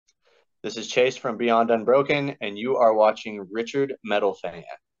This is Chase from Beyond Unbroken, and you are watching Richard Metal Fan.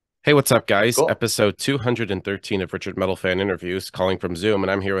 Hey, what's up, guys? Cool. Episode 213 of Richard Metal Fan Interviews, calling from Zoom,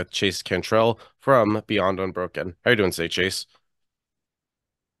 and I'm here with Chase Cantrell from Beyond Unbroken. How you doing today, Chase?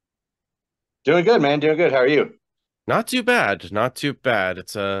 Doing good, man. Doing good. How are you? Not too bad, not too bad.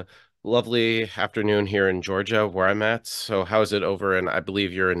 It's a lovely afternoon here in Georgia, where I'm at. So, how's it over? And I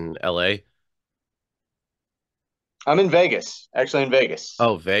believe you're in LA. I'm in Vegas, actually in Vegas.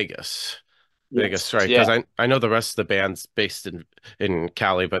 Oh, Vegas, Vegas, Yes. right? Yeah. Because I know the rest of the band's based in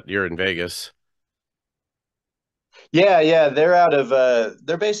Cali, but you're in Vegas. Yeah, yeah.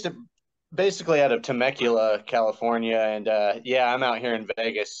 They're basically out of Temecula, California, and yeah, I'm out here in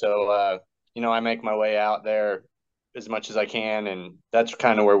Vegas. So I make my way out there as much as I can, and that's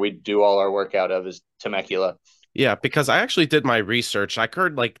kind of where we do all our work out of is Temecula. Yeah, because I actually did my research. I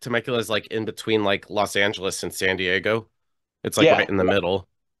heard like Temecula is like in between like Los Angeles and San Diego. It's like right Yeah, in the middle.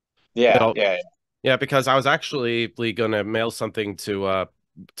 yeah, Middle. yeah. Yeah, because I was actually gonna mail something to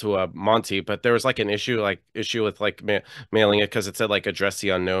Monty, but there was like an issue with like mailing it because it said like address the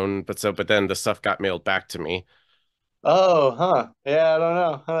unknown, but then the stuff got mailed back to me. Oh, huh. Yeah, I don't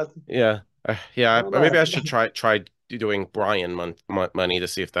know. Yeah. I Yeah, don't know. maybe I should try doing Brian money to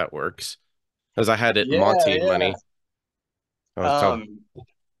see if that works. Because I had it Yeah, Monty yeah. money. I was tell Um,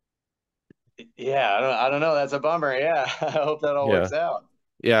 yeah, I don't know. That's a bummer. Yeah. I hope that all Yeah. works out.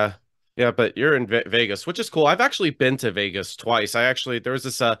 Yeah. Yeah, but you're in Vegas, which is cool. I've actually been to Vegas twice. There was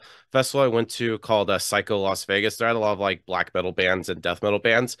this festival I went to called Psycho Las Vegas. There had a lot of like black metal bands and death metal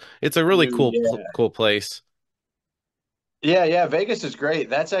bands. It's a really Ooh, yeah. cool place. Yeah, yeah, Vegas is great.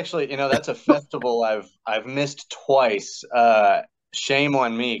 That's actually, that's a festival I've missed twice. Shame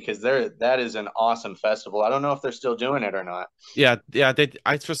on me because that is an awesome festival. I don't know if they're still doing it or not. Yeah,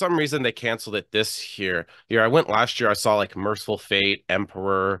 I for some reason they canceled it this year. Here I went last year. I saw like Merciful Fate,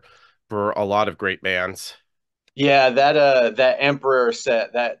 Emperor, for a lot of great bands. Yeah, that Emperor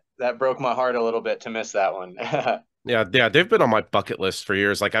set that broke my heart a little bit to miss that one. Yeah, they've been on my bucket list for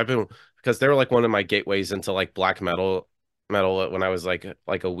years. Like I've been because they were like one of my gateways into like black metal when I was like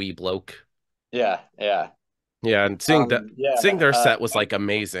a wee bloke. Yeah, yeah. Yeah, and seeing Yeah. their set was like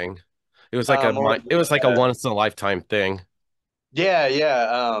amazing. Well, It was like a yeah. once in a lifetime thing. Yeah,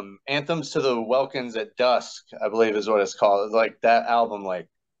 yeah. Anthems to the Welkins at Dusk, I believe is what it's called. Like that album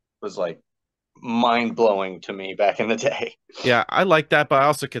was like mind blowing to me back in the day. Yeah, I like that, but I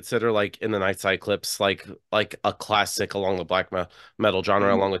also consider like In the Night Cyclops like a classic along the metal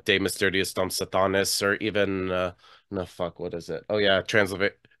genre, Mhm. along with De Mysteriis Dom Satanis, or even no fuck, what is it? Oh yeah,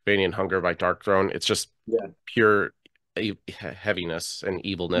 Transylvanian Hunger by Dark Throne. It's just Yeah. pure heaviness and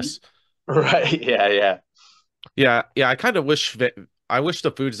evilness. Right. Yeah, yeah. Yeah, I kind of I wish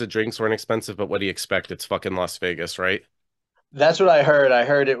the foods and drinks weren't expensive, but what do you expect? It's fucking Las Vegas, right? That's what I heard. I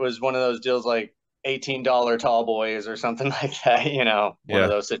heard it was one of those deals like $18 tall boys or something like that, one of Yeah.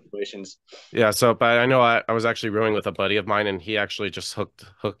 those situations. Yeah, but I know I was actually rowing with a buddy of mine, and he actually just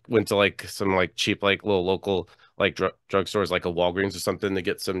went to like some like cheap like little local like drugstores like a Walgreens or something to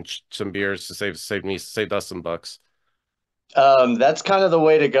get some beers to saved us some bucks. That's kind of the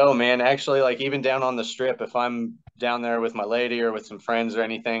way to go, man. Actually, like even down on the strip, if I'm down there with my lady or with some friends or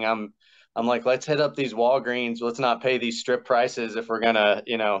anything, I'm like, let's hit up these Walgreens. Let's not pay these strip prices if we're gonna,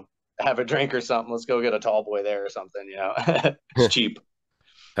 have a drink or something. Let's go get a tall boy there or something. It's cheap.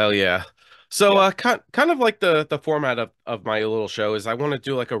 Hell yeah. So Yeah. kind of like the format of my little show is I want to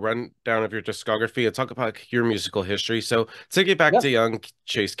do like a rundown of your discography and talk about like, your musical history. So take it back Yeah. to young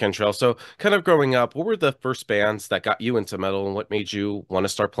Chase Cantrell. So kind of growing up, what were the first bands that got you into metal and what made you want to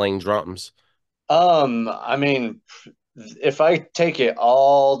start playing drums? I mean, if I take it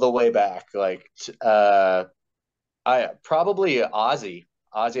all the way back, like I probably Ozzy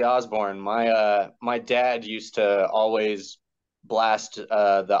Osbourne. My dad used to always blast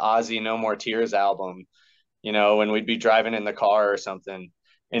the Ozzy No More Tears album, when we'd be driving in the car or something.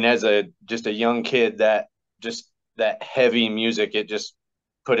 And as a just a young kid, that heavy music, it just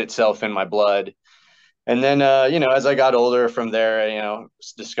put itself in my blood. And then as I got older from there,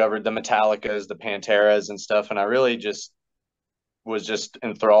 discovered the Metallicas, the Panteras and stuff, and I really just was just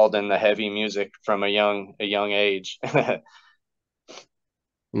enthralled in the heavy music from a young age.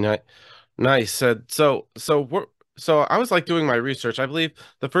 Ni- Nice. So I was like doing my research. I believe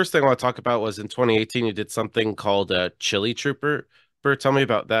the first thing I want to talk about was in 2018 you did something called Chili Trooper. Tell me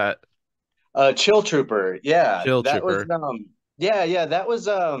about that. Chill Trooper. Yeah, Chill that was Trooper. yeah, yeah, that was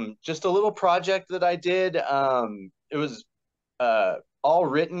just a little project that I did. It was all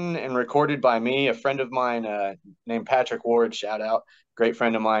written and recorded by me, a friend of mine named Patrick Ward, shout out, great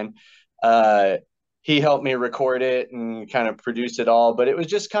friend of mine. Uh he helped me record it and kind of produce it all. But it was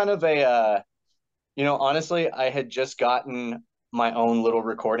just kind of a honestly, I had just gotten my own little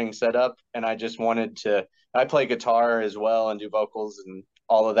recording setup, and I just wanted to. I play guitar as well and do vocals and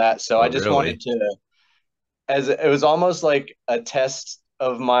all of that, so Oh, I just wanted really? to. As it was almost like a test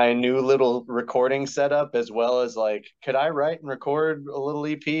of my new little recording setup, as well as like, could I write and record a little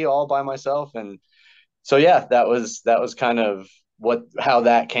EP all by myself? And so yeah, that was kind of what how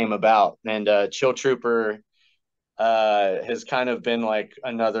that came about. And Chill Trooper has kind of been like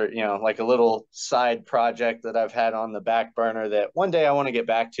another, like a little side project that I've had on the back burner that one day I want to get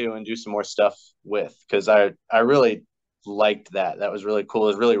back to and do some more stuff with, because I really liked that. That was really cool. It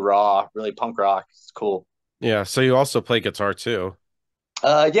was really raw, really punk rock. It's cool. Yeah. So you also play guitar too.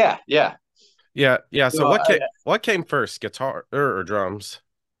 Yeah, yeah. Yeah, yeah. You So know, what came first, guitar or drums?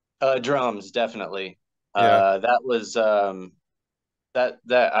 drums definitely. Yeah, That was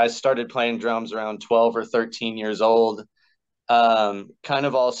that I started playing drums around 12 or 13 years old. Kind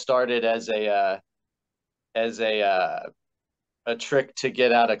of all started as a trick to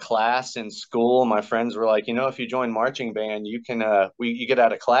get out of class in school. My friends were like, if you join marching band, you can you get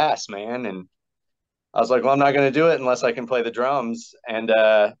out of class, man. And I was like, well, I'm not going to do it unless I can play the drums. And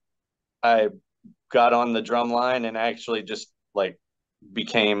I got on the drum line and actually just like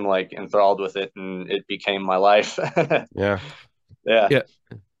became like enthralled with it, and it became my life. yeah, Yeah. yeah,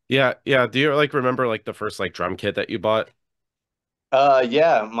 yeah, yeah. Do you like remember like the first like drum kit that you bought?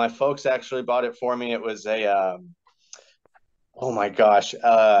 Yeah, my folks actually bought it for me. It was a oh my gosh,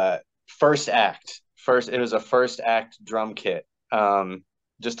 first act. First, it was a first act drum kit.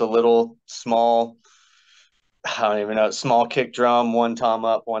 Just a little small, I don't even know, small kick drum, one tom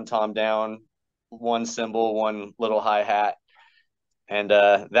up, one tom down, one cymbal, one little hi hat, and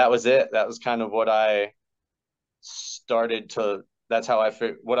that was it. That was kind of what I started to. That's how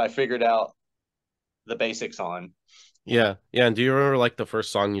what I figured out the basics on. Yeah, yeah. And do you remember like the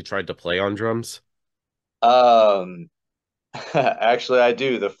first song you tried to play on drums? Um, Actually, I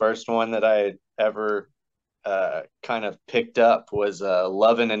do. The first one that I ever kind of picked up was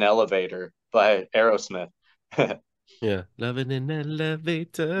 "Love in an Elevator" by Aerosmith. Yeah, loving in an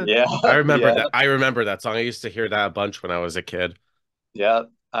elevator. Yeah, I remember yeah, that. I remember that song. I used to hear that a bunch when I was a kid. yeah.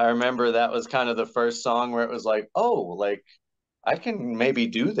 I remember that was kind of the first song where it was like, oh, like I can maybe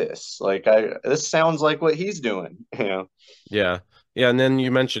do this. Like this sounds like what he's doing. Yeah, yeah. And then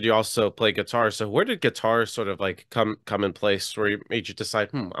you mentioned you also play guitar. So where did guitar sort of like come in place where you made you decide,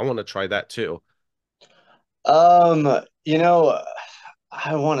 I want to try that too? Um, you know,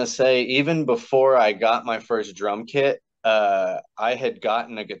 I want to say even before I got my first drum kit, I had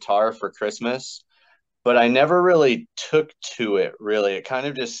gotten a guitar for Christmas, but I never really took to it really. It kind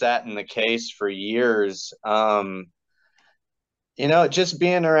of just sat in the case for years. Just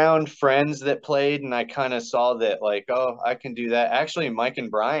being around friends that played, and I kind of saw that like, oh, I can do that. Actually, Mike and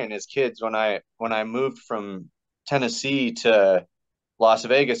Brian as kids, when I moved from Tennessee to Las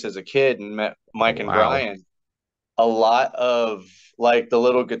Vegas as a kid and met Oh, Mike and wow. Brian, a lot of like the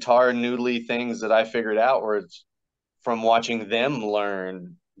little guitar noodly things that I figured out were from watching them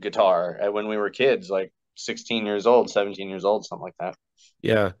learn guitar when we were kids, like 16 years old, 17 years old, something like that.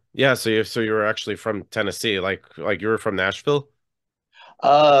 Yeah. Yeah, so you were actually from Tennessee, like you were from Nashville?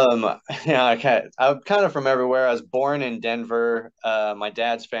 Yeah, I'm kind of from everywhere. I was born in Denver. My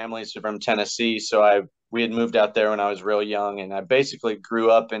dad's family's from Tennessee, so we had moved out there when I was real young, and I basically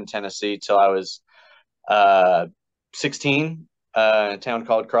grew up in Tennessee till I was uh 16, in a town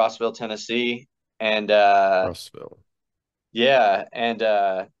called Crossville, Tennessee. And Russville. yeah, and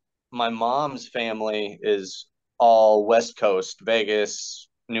my mom's family is all West Coast, Vegas,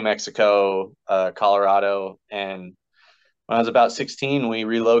 New Mexico, Colorado. And when I was about 16, we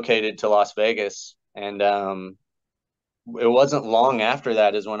relocated to Las Vegas. And it wasn't long after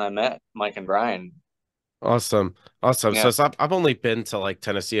that is when I met Mike and Brian. Awesome. Awesome. Yeah. So I've only been to like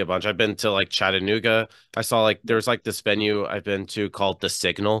Tennessee a bunch. I've been to like Chattanooga. I saw like there's like this venue I've been to called The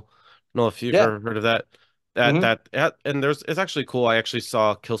Signal. I don't know if you've Yeah. ever heard of that. Hmm. And it's actually cool. I actually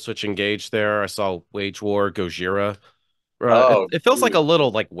saw Killswitch Engage there. I saw Wage War, Gojira. It Oh, it feels like a dude.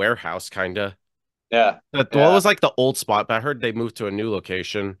 little like warehouse kind of. Yeah. What Yeah. was like the old spot, but I heard they moved to a new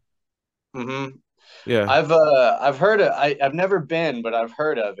location. Hmm. Yeah. I've heard it. I've never been, but I've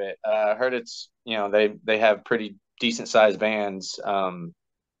heard of it. I heard it's, they have pretty decent sized bands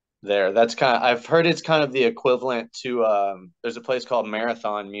there. I've heard it's kind of the equivalent to there's a place called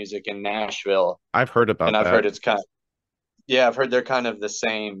Marathon Music in Nashville, I've heard and about I've heard that. it's kind of, yeah, I've heard they're kind of the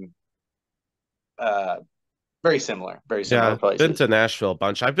same, uh very similar Yeah, been places. to Nashville a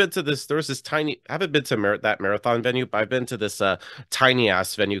bunch. I've been to this. There was this tiny. I haven't been to that marathon venue, but I've been to this tiny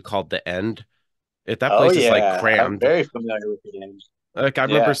ass venue called The End. That Oh place is like yeah, I'm crammed. very familiar with the game. Like I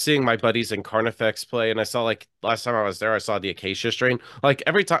remember Yeah. seeing my buddies in Carnifex play, and I saw like last time I was there, I saw the Acacia Strain. Like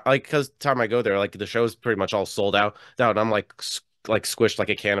every time, like because time I go there, like the show's pretty much all sold out. Out, and I'm like like squished like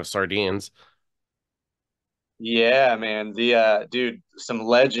a can of sardines. Yeah, man. The dude, some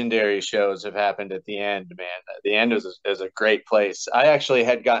legendary shows have happened at the end, man. The end is a great place. I actually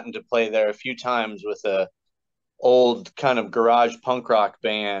had gotten to play there a few times with a old kind of garage punk rock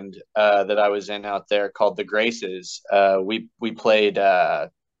band that I was in out there called the Graces. We played the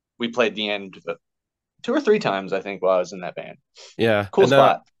end two or three times, I think, while I was in that band. Yeah, Cool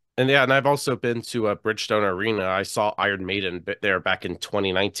spot. and I've also been to Bridgestone Arena. I saw Iron Maiden there back in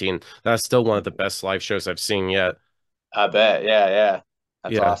 2019. That's still one of the best live shows I've seen yet. I bet. Yeah, yeah.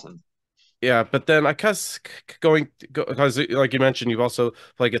 That's Yeah. awesome. Yeah, but then I guess going because like you mentioned, you've also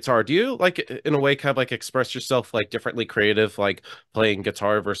played guitar. Do you like in a way kind of like express yourself like differently creative, like playing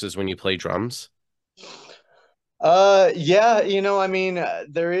guitar versus when you play drums? Yeah, I mean,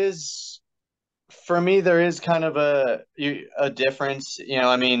 for me there is kind of a difference.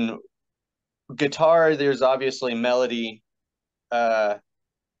 I mean, guitar, there's obviously melody uh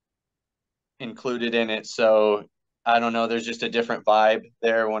included in it, so I don't know, there's just a different vibe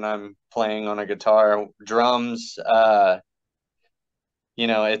there when I'm playing on a guitar. Drums,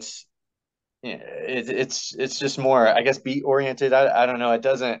 it's it's just more, I guess, beat oriented. I don't know. It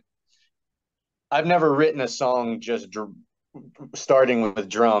doesn't. I've never written a song just starting with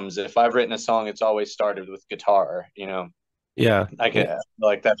drums. If I've written a song, it's always started with guitar. Yeah. I Yeah. can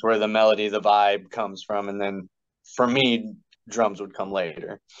like that's where the melody, the vibe comes from, and then for me, drums would come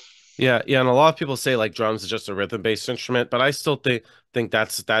later. Yeah, and a lot of people say like drums is just a rhythm-based instrument, but I still think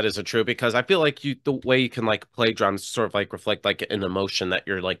that isn't true because I feel like the way you can like play drums sort of like reflect like an emotion that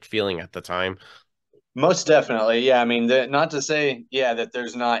you're like feeling at the time. Most definitely, yeah. I mean, not to say, yeah, that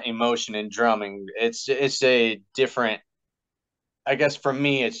there's not emotion in drumming. It's a different. I guess for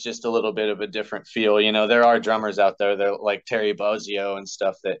me, it's just a little bit of a different feel. There are drummers out there, they're like Terry Bozzio and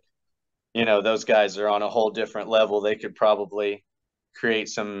stuff that, those guys are on a whole different level. They could probably create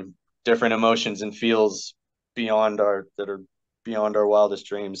some different emotions and feels that are beyond our wildest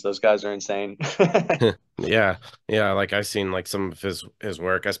dreams. Those guys are insane. Yeah, yeah, like I've seen like some of his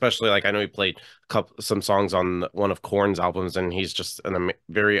work, especially like I know he played some songs on one of Korn's albums, and he's just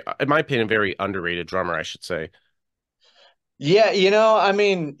very, in my opinion, very underrated drummer, I should say. Yeah, I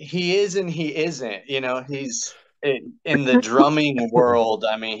mean, he is and he isn't. He's in the drumming world.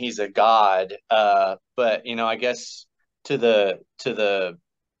 I mean, he's a god. But I guess to the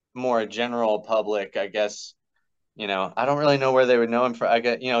more general public, I guess, I don't really know where they would know him for. I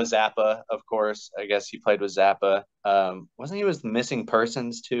guess, Zappa, of course. I guess he played with Zappa. Wasn't he with Missing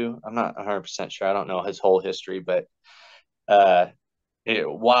Persons too? I'm not 100% sure. I don't know his whole history, but uh,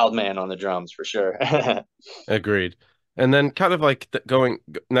 wild man on the drums for sure. Agreed. And then kind of like going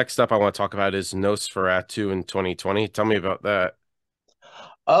next up, I want to talk about is Nosferatu in 2020. Tell me about that.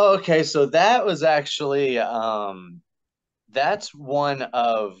 Oh, okay. So that was actually that's one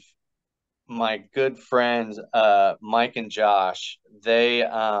of my good friends, Mike and Josh. They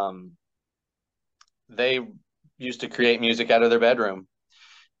used to create music out of their bedroom.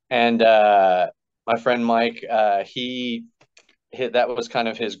 And my friend Mike, that was kind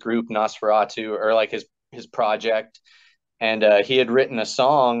of his group Nosferatu, or like his project. And he had written a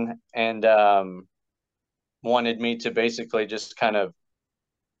song and wanted me to basically just kind of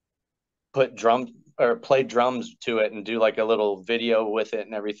put drum or play drums to it and do like a little video with it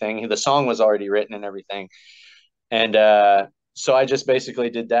and everything. The song was already written and everything. And so I just basically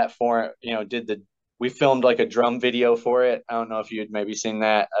did that for it, we filmed like a drum video for it. I don't know if you'd maybe seen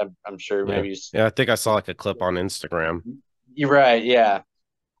that. I'm sure Yeah. maybe Yeah, I think I saw like a clip on Instagram. you're right. Yeah.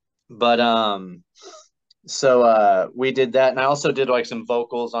 But so we did that, and I also did like some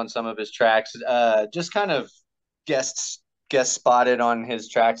vocals on some of his tracks. Just kind of guest spotted on his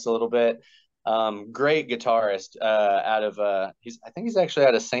tracks a little bit. Great guitarist. Out of I think he's actually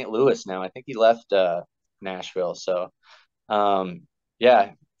out of St. Louis now. I think he left Nashville. So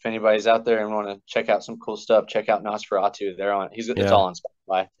yeah, if anybody's out there and want to check out some cool stuff, check out Nosferatu. It's Yeah. all on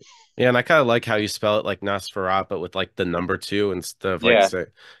Spotify. Yeah, and I kind of like how you spell it like Nosferatu, but with like the number two instead of like Yeah. say,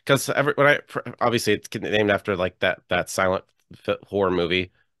 because every when I obviously it's named after like that silent horror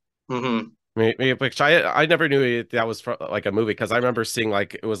movie. Hmm. Which I never knew that was like a movie because I remember seeing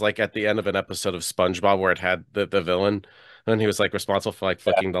like it was like at the end of an episode of SpongeBob where it had the villain and he was like responsible for like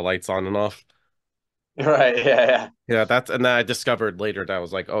Yeah. flicking the lights on and off. Right. Yeah. Yeah. Yeah, and then I discovered later that I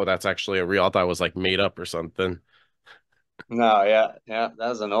was like, oh, that's actually a real. I thought it was like made up or something. No. Yeah. Yeah. That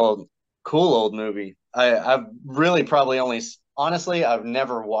was an cool old movie. I've really probably honestly, I've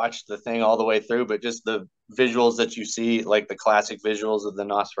never watched the thing all the way through, but just the visuals that you see, like the classic visuals of the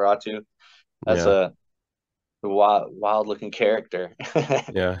Nosferatu, that's Yeah, a wild looking character.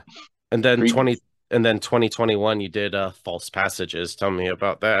 yeah. And then Creepy. 2021 you did False Passages. Tell me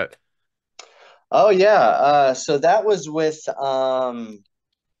about that. Oh yeah, so that was with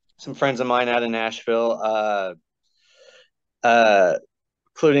some friends of mine out of Nashville, uh,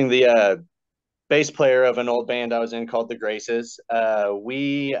 including the bass player of an old band I was in called the Graces.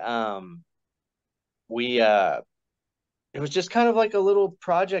 We it was just kind of like a little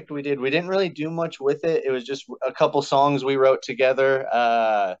project we did. We didn't really do much with it. It was just a couple songs we wrote together,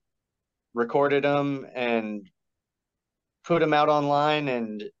 recorded them, and put them out online.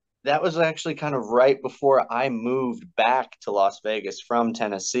 And that was actually kind of right before I moved back to Las Vegas from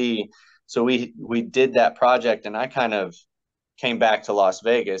Tennessee. So we did that project, and I kind of came back to Las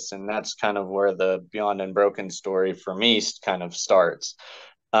Vegas, and that's kind of where the Beyond Unbroken story for me kind of starts.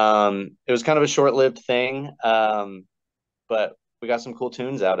 It was kind of a short-lived thing, but we got some cool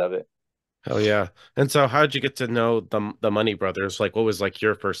tunes out of it. Hell yeah. And so how'd you get to know the Money Brothers? Like what was like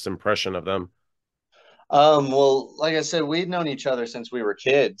your first impression of them? Well, like I said, we'd known each other since we were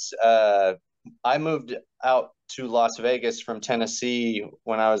kids. I moved out to Las Vegas from Tennessee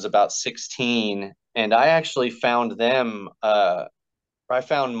when I was about 16, and I actually found them. I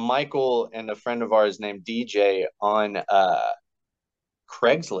found Michael and a friend of ours named DJ on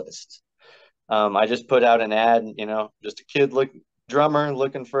Craigslist. I just put out an ad, just a kid drummer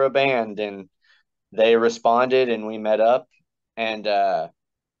looking for a band, and they responded, and we met up, and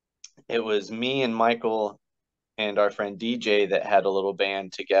it was me and Michael and our friend DJ that had a little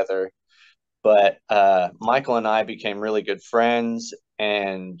band together. But Michael and I became really good friends,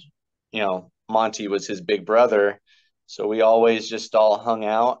 and Monty was his big brother, so we always just all hung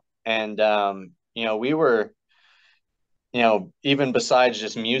out, and we were, even besides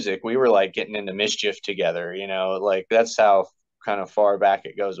just music, we were like getting into mischief together. Like that's how kind of far back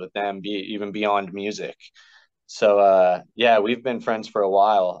it goes with them, even beyond music. So yeah, we've been friends for a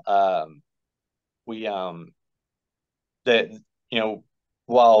while. We that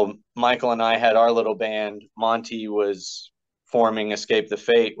while Michael and I had our little band, Monty was forming Escape the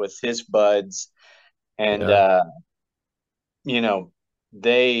Fate with his buds, and Yeah. you know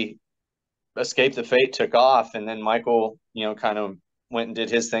they Escape the Fate took off, and then Michael, kind of went and did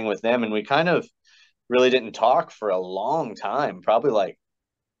his thing with them, and we kind of really didn't talk for a long time, probably like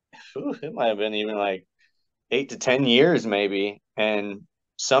it might have been even like 8 to 10 years maybe, and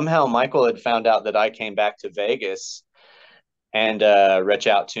somehow Michael had found out that I came back to Vegas and reached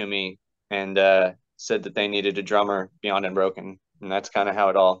out to me and said that they needed a drummer beyond Unbroken, and that's kind of how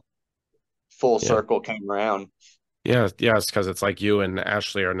it all full Yeah. circle came around. Yeah, yeah, it's because it's like you and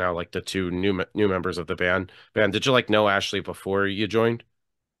Ashley are now like the two new members of the band. Did you like know Ashley before you joined?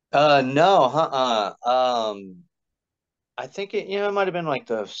 No, I think it might have been like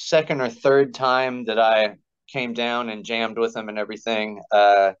the second or third time that I came down and jammed with him and everything.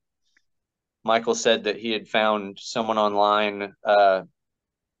 Michael said that he had found someone online off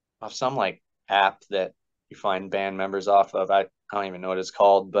some like app that you find band members off of. I don't even know what it's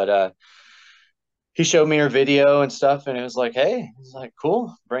called, but he showed me her video and stuff, and it was like, hey, it's like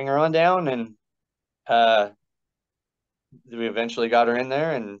cool, bring her on down, and uh, we eventually got her in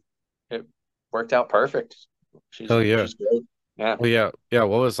there, and it worked out perfect. She's Hell yeah. she's great. Yeah. Well, yeah, yeah.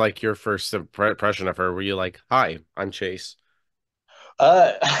 What was like your first impression of her? Were you like, "Hi, I'm Chase"?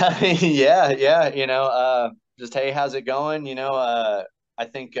 Yeah, yeah. Just hey, how's it going? I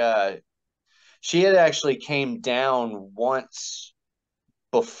think she had actually came down once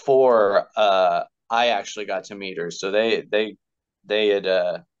before I actually got to meet her. So they had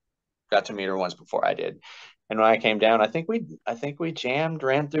got to meet her once before I did. And when I came down, I think we jammed,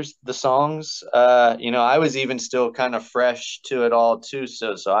 ran through the songs. I was even still kind of fresh to it all too.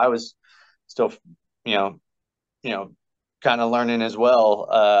 So I was still, you know, you know, kind of learning as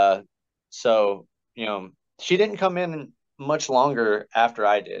well. So she didn't come in much longer after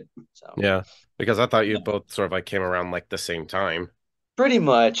I did. So Yeah, because I thought you both sort of like came around like the same time. pretty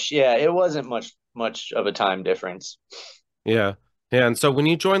much, yeah, it wasn't much of a time difference. Yeah. Yeah, and so when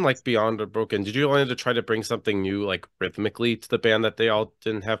you joined like Beyond Unbroken, did you wanted to try to bring something new like rhythmically to the band that they all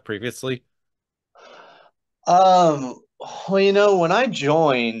didn't have previously? Um, well, when I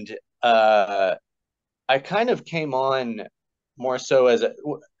joined, I kind of came on more so as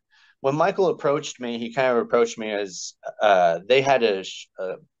when Michael approached me, he kind of approached me as they had a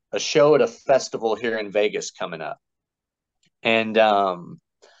show at a festival here in Vegas coming up, and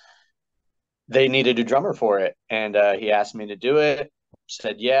they needed a drummer for it, and he asked me to do it.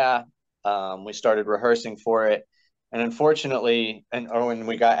 Said yeah. We started rehearsing for it, and unfortunately, and or when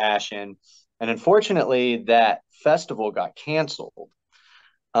we got Ash in, and unfortunately, that festival got canceled.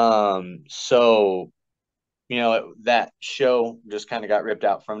 So that show just kind of got ripped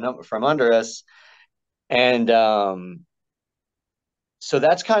out from under us, and so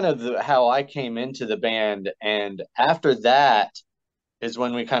that's kind of how I came into the band. And after that is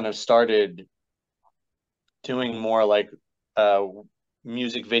when we kind of started doing more like uh,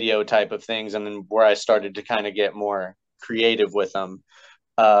 music video type of things, and then where I started to kind of get more creative with them.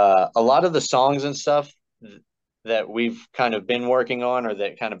 A lot of the songs and stuff that we've kind of been working on, or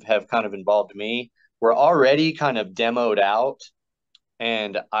that kind of have kind of involved me, were already kind of demoed out,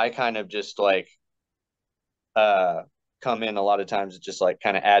 and I kind of just like uh, come in a lot of times to just like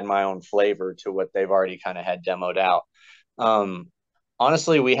kind of add my own flavor to what they've already kind of had demoed out. Um,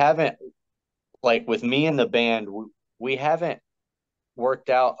 Honestly, we haven't, like with me and the band, we haven't worked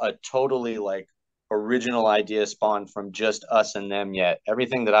out a totally like original idea spawned from just us and them yet.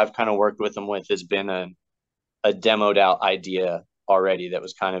 Everything that I've kind of worked with them with has been a demoed out idea already that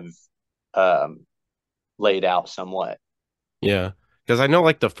was kind of laid out somewhat. Yeah. Because I know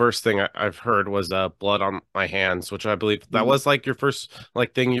like the first thing I've heard was Blood on My Hands, which I believe that Mm. was like your first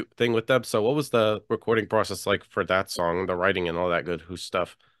like thing with them. So what was the recording process like for that song, the writing and all that good who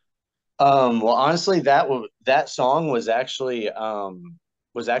stuff? Well, honestly, that song was actually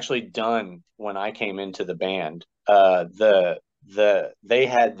done when I came into the band. They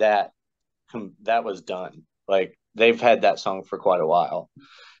had that was done. Like they've had that song for quite a while,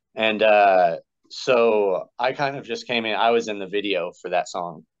 and so I kind of just came in. I was in the video for that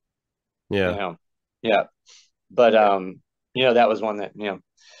song, you Yeah. know. Yeah, but Yeah. that was one that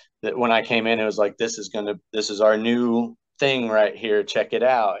that when I came in, it was like this is our new thing right here. Check it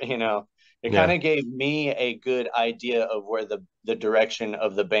out. It kind Yeah. of gave me a good idea of where the direction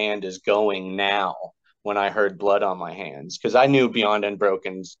of the band is going now. When I heard Blood on My Hands, because I knew Beyond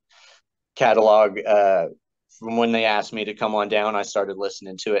Unbroken's catalog from when they asked me to come on down. I started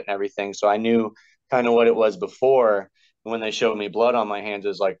listening to it and everything, so I knew kind of what it was before. And when they showed me Blood on My Hands, it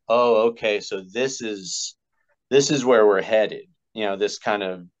was like, oh, okay, so this is where we're headed. This kind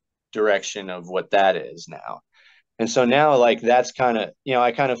of direction of what that is now. And so now, like that's kind of,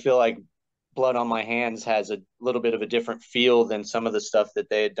 I kind of feel like Blood on My Hands has a little bit of a different feel than some of the stuff that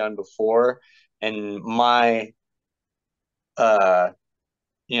they had done before. And uh,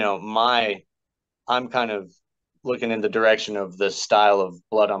 my I'm kind of looking in the direction of the style of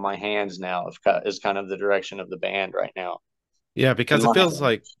Blood on My Hands now, is kind of the direction of the band right now. Yeah, In because it my feels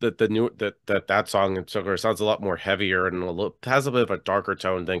like the new that song in particular sounds a lot more heavier and has a bit of a darker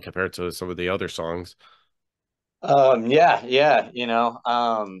tone than compared to some of the other songs. yeah, yeah,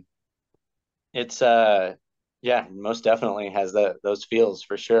 it's yeah, most definitely has those feels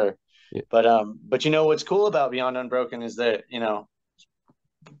for sure. Yeah. But what's cool about Beyond Unbroken is that,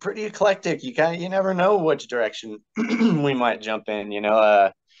 pretty eclectic. You never know which direction we might jump in,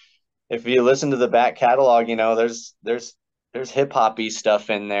 if you listen to the back catalog, there's hip hoppy stuff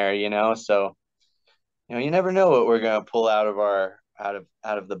in there, so you never know what we're gonna pull out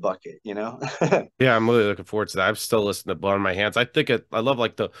of the bucket. Yeah, I'm really looking forward to that. I'm still listening to Blood on My Hands. I love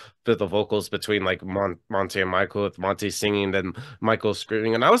like the vocals between like Monty and Michael, with Monty singing, then Michael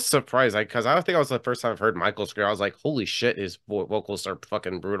screaming. And I was surprised, because I don't think I was the first time I've heard Michael scream. I was like, holy shit, his vocals are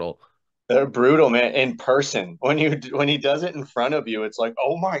fucking brutal. They're brutal, man. In person, when he does it in front of you, it's like,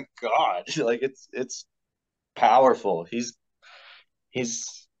 oh my god, like it's powerful. He's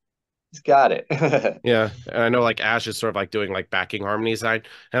he's got it. Yeah, and I know like Ash is sort of like doing like backing harmony side,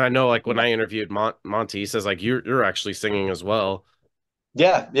 and I know like when Yeah, I interviewed Monty, he says like you're actually singing as well.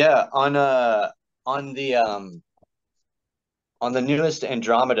 yeah, yeah. On the um on the newest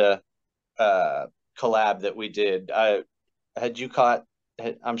Andromeda uh collab that we did, I had you caught.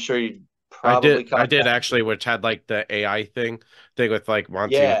 I'm sure you probably I caught did that. actually, which had like the AI thing with like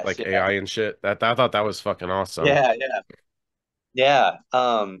Monty with Yes, like AI and shit. That I thought that was fucking awesome. yeah, yeah, yeah.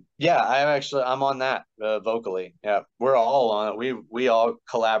 Yeah. I'm on that vocally. Yeah, we're all on it. We all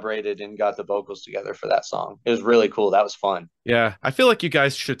collaborated and got the vocals together for that song. It was really cool. That was fun. Yeah, I feel like you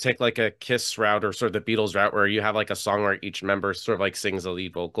guys should take like a Kiss route or sort of the Beatles route where you have like a song where each member sort of like sings a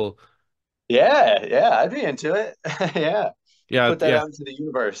lead vocal. Yeah, yeah, I'd be into it. Yeah, Yeah, put that yeah, out into the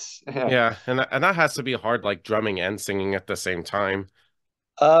universe. Yeah. yeah, and that has to be hard, like drumming and singing at the same time.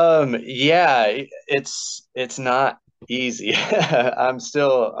 Yeah, it's not easy. I'm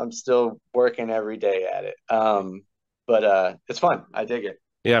still working every day at it. But it's fun. I dig it.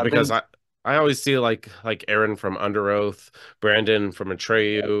 Yeah, I've because been I always see like Aaron from Under Oath, Brandon from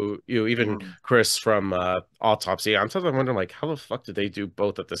Atreyu, even mm. Chris from Autopsy. I'm sometimes wondering like how the fuck did they do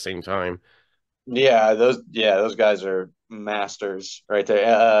both at the same time? those guys are masters right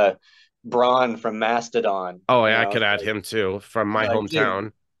there. Braun from Mastodon, Oh, yeah, I could add him too from it's my like, dude,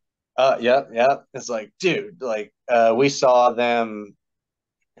 hometown. yep. It's like, dude, like we saw them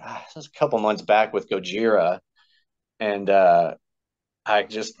it was a couple months back with Gojira, and I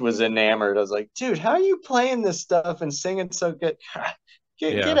just was enamored. I was like, dude, how are you playing this stuff and singing so good?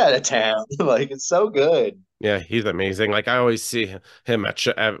 Get Yeah. out of town. Like it's so good. Yeah, he's amazing. Like I always see him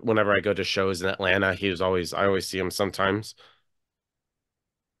whenever I go to shows in Atlanta. I always see him sometimes.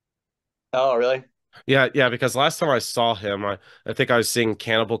 Oh, really? Yeah, yeah, because last time I saw him, I think I was seeing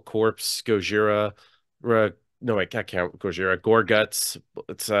Cannibal Corpse, Gojira, no, wait, I can't Gojira, Gorguts,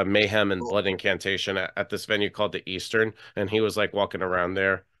 it's Mayhem and Blood Incantation at this venue called the Eastern, and he was like walking around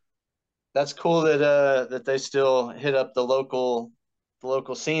there. That's cool that they still hit up the local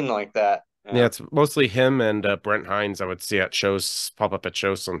scene like that. Yeah, Yeah. it's mostly him and Brent Hines I would see at shows, pop up at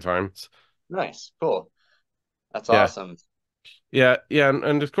shows sometimes. Nice. Cool. That's Yeah. awesome. Yeah, yeah,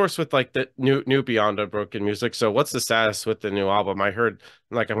 and of course with like the new Beyond Unbroken music. So what's the status with the new album? I heard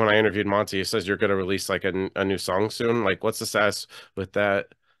like when I interviewed Monty, he says you're gonna release like a new song soon. Like what's the status with that?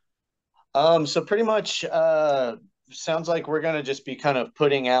 So pretty much sounds like we're gonna just be kind of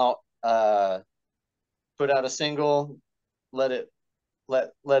put out a single, let it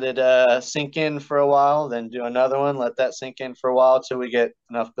let it sink in for a while, then do another one, let that sink in for a while till we get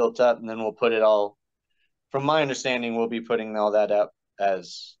enough built up, and then we'll put it all. From my understanding, we'll be putting all that up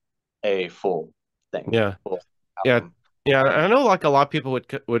as a full thing, Yeah. full Yeah. album. Yeah, Um, I know like a lot of people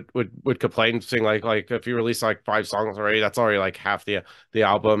would complain saying like if you release like five songs already, that's already like half the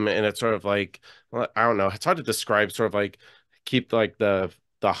album and it's sort of like well, I don't know, it's hard to describe sort of like keep like the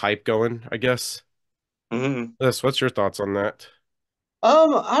hype going, I guess. mhm. Yes, what's your thoughts on that?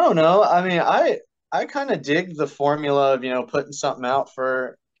 I don't know. I mean, I kind of dig the formula of putting something out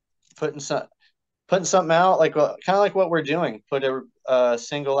for putting some putting something out like kind of like what we're doing. Put a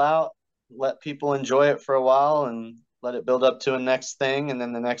single out, let people enjoy it for a while, and let it build up to a next thing, and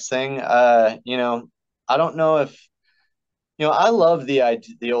then the next thing. I don't know if I love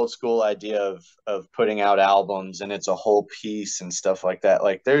the old school idea of putting out albums and it's a whole piece and stuff like that.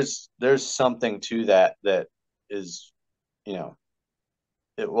 Like there's something to that is you know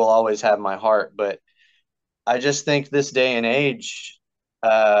it will always have my heart, but I just think this day and age,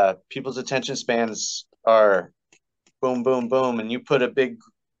 people's attention spans are boom, boom, boom, and you put a big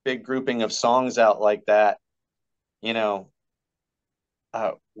grouping of songs out like that, you know,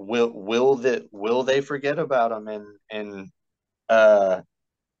 will they forget about them in uh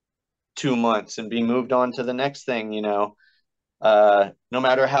 2 months and be moved on to the next thing? No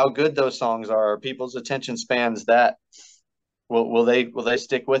matter how good those songs are, people's attention spans that will they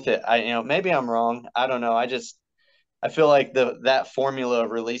stick with it? Maybe I'm wrong. I don't know. I feel like that formula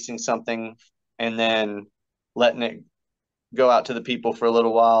of releasing something and then letting it go out to the people for a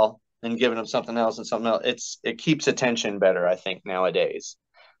little while and giving them something else and something else. It keeps attention better, I think, nowadays.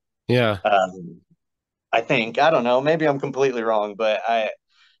 Yeah. Um, I think I don't know. Maybe I'm completely wrong, but I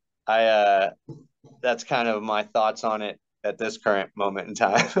that's kind of my thoughts on it at this current moment in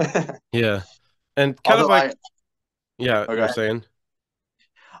time. Yeah. And kind of Although like yeah, you're okay, saying.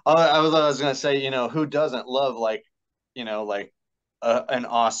 I was gonna say, who doesn't love like an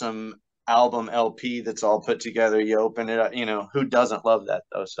awesome album LP that's all put together. You open it up, who doesn't love that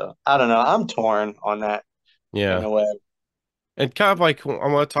though? So I don't know. I'm torn on that in Yeah. a way. And kind of like I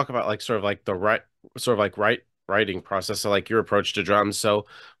want to talk about like sort of like the sort of like writing process, so like your approach to drums. So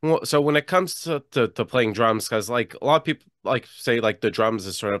so when it comes to playing drums, because like a lot of people like say like the drums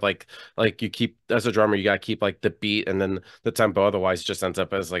is sort of like you keep as a drummer you gotta keep like the beat and then the tempo, otherwise it just ends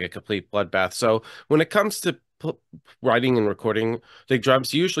up as like a complete bloodbath. So when it comes to writing and recording the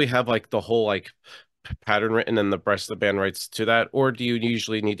drums, you usually have like the whole like pattern written and the rest of the band writes to that, or do you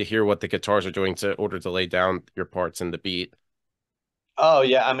usually need to hear what the guitars are doing to order to lay down your parts in the beat? Oh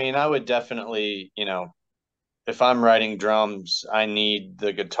yeah, I mean, I would definitely, if I'm writing drums, I need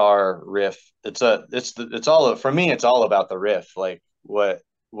the guitar riff. It's all for me. It's all about the riff. Like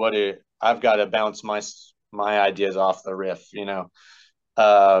I've got to bounce my ideas off the riff.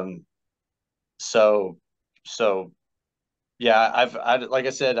 Um, so so yeah, like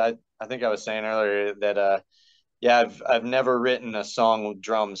I said, I think I was saying earlier that yeah, I've never written a song with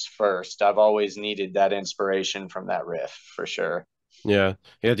drums first. I've always needed that inspiration from that riff for sure. Yeah.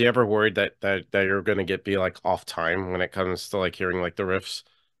 Yeah. Do you ever worried that you're gonna be like off time when it comes to like hearing like the riffs?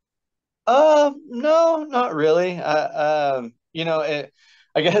 No, not really. I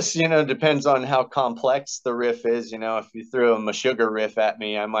guess, depends on how complex the riff is. If you threw a Meshuggah riff at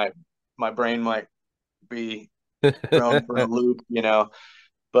me, my brain might be thrown for a loop.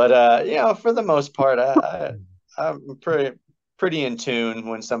 But for the most part, I'm pretty in tune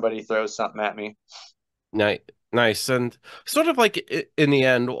when somebody throws something at me. Nice, nice. And sort of like in the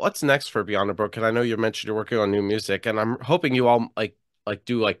end, what's next for Beyond the Broken? I know you mentioned you're working on new music, and I'm hoping you all like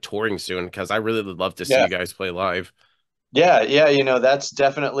do like touring soon because I really would love to see Yeah, you guys play live. yeah.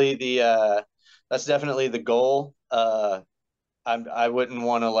 That's definitely the goal. I wouldn't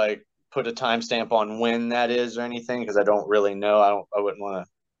want to like put a timestamp on when that is or anything because I don't really know. I wouldn't want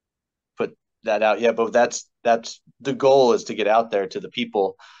to put that out yet, but that's the goal is to get out there to the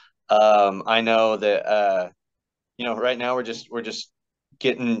people. I know that right now we're just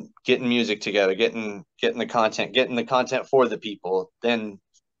getting music together, getting the content for the people. Then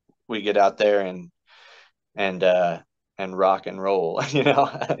we get out there and uh and rock and roll, you know.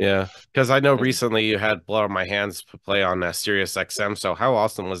 Yeah, because I know recently you had Blood on My Hands play on Sirius XM. So how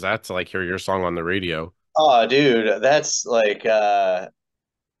awesome was that to like hear your song on the radio? Oh, dude, that's like I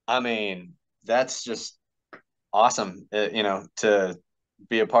mean, that's just awesome, to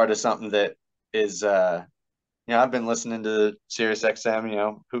be a part of something that is I've been listening to Sirius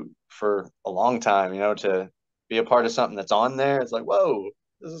XM, for a long time, to be a part of something that's on there. It's like, whoa,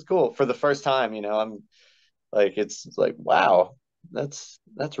 this is cool. For the first time, I'm like, it's like, wow, that's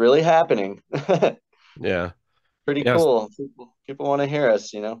really happening. Yeah. Pretty Yes. cool. People want to hear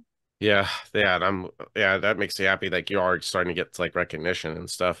us. Yeah. Yeah. And yeah, that makes me happy. Like you are starting to get like recognition and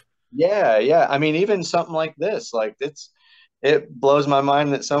stuff. Yeah, yeah. I mean, even something like this, like it blows my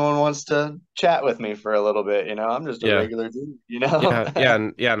mind that someone wants to chat with me for a little bit. I'm just a Yeah. regular dude. Yeah. Yeah.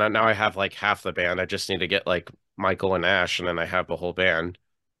 And yeah. Now I have like half the band. I just need to get like Michael and Ash, and then I have the whole band.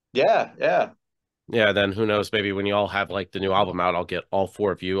 Yeah, yeah. Yeah. Then who knows? Maybe when you all have like the new album out, I'll get all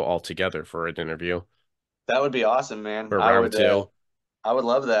four of you all together for an interview That would be awesome, man. for I round would two. I would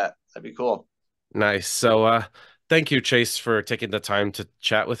love that. That'd be cool. Nice. So, thank you, Chase, for taking the time to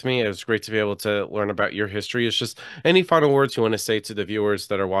chat with me. It was great to be able to learn about your history. It's just any final words you want to say to the viewers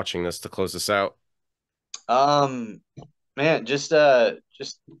that are watching this to close this out? Um, Man, just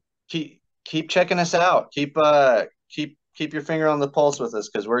keep checking us out. Keep your finger on the pulse with us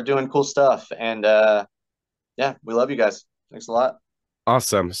because we're doing cool stuff. And yeah, we love you guys. Thanks a lot.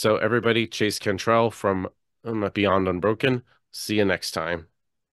 Awesome. So, everybody, Chase Cantrell from Beyond Unbroken. See you next time.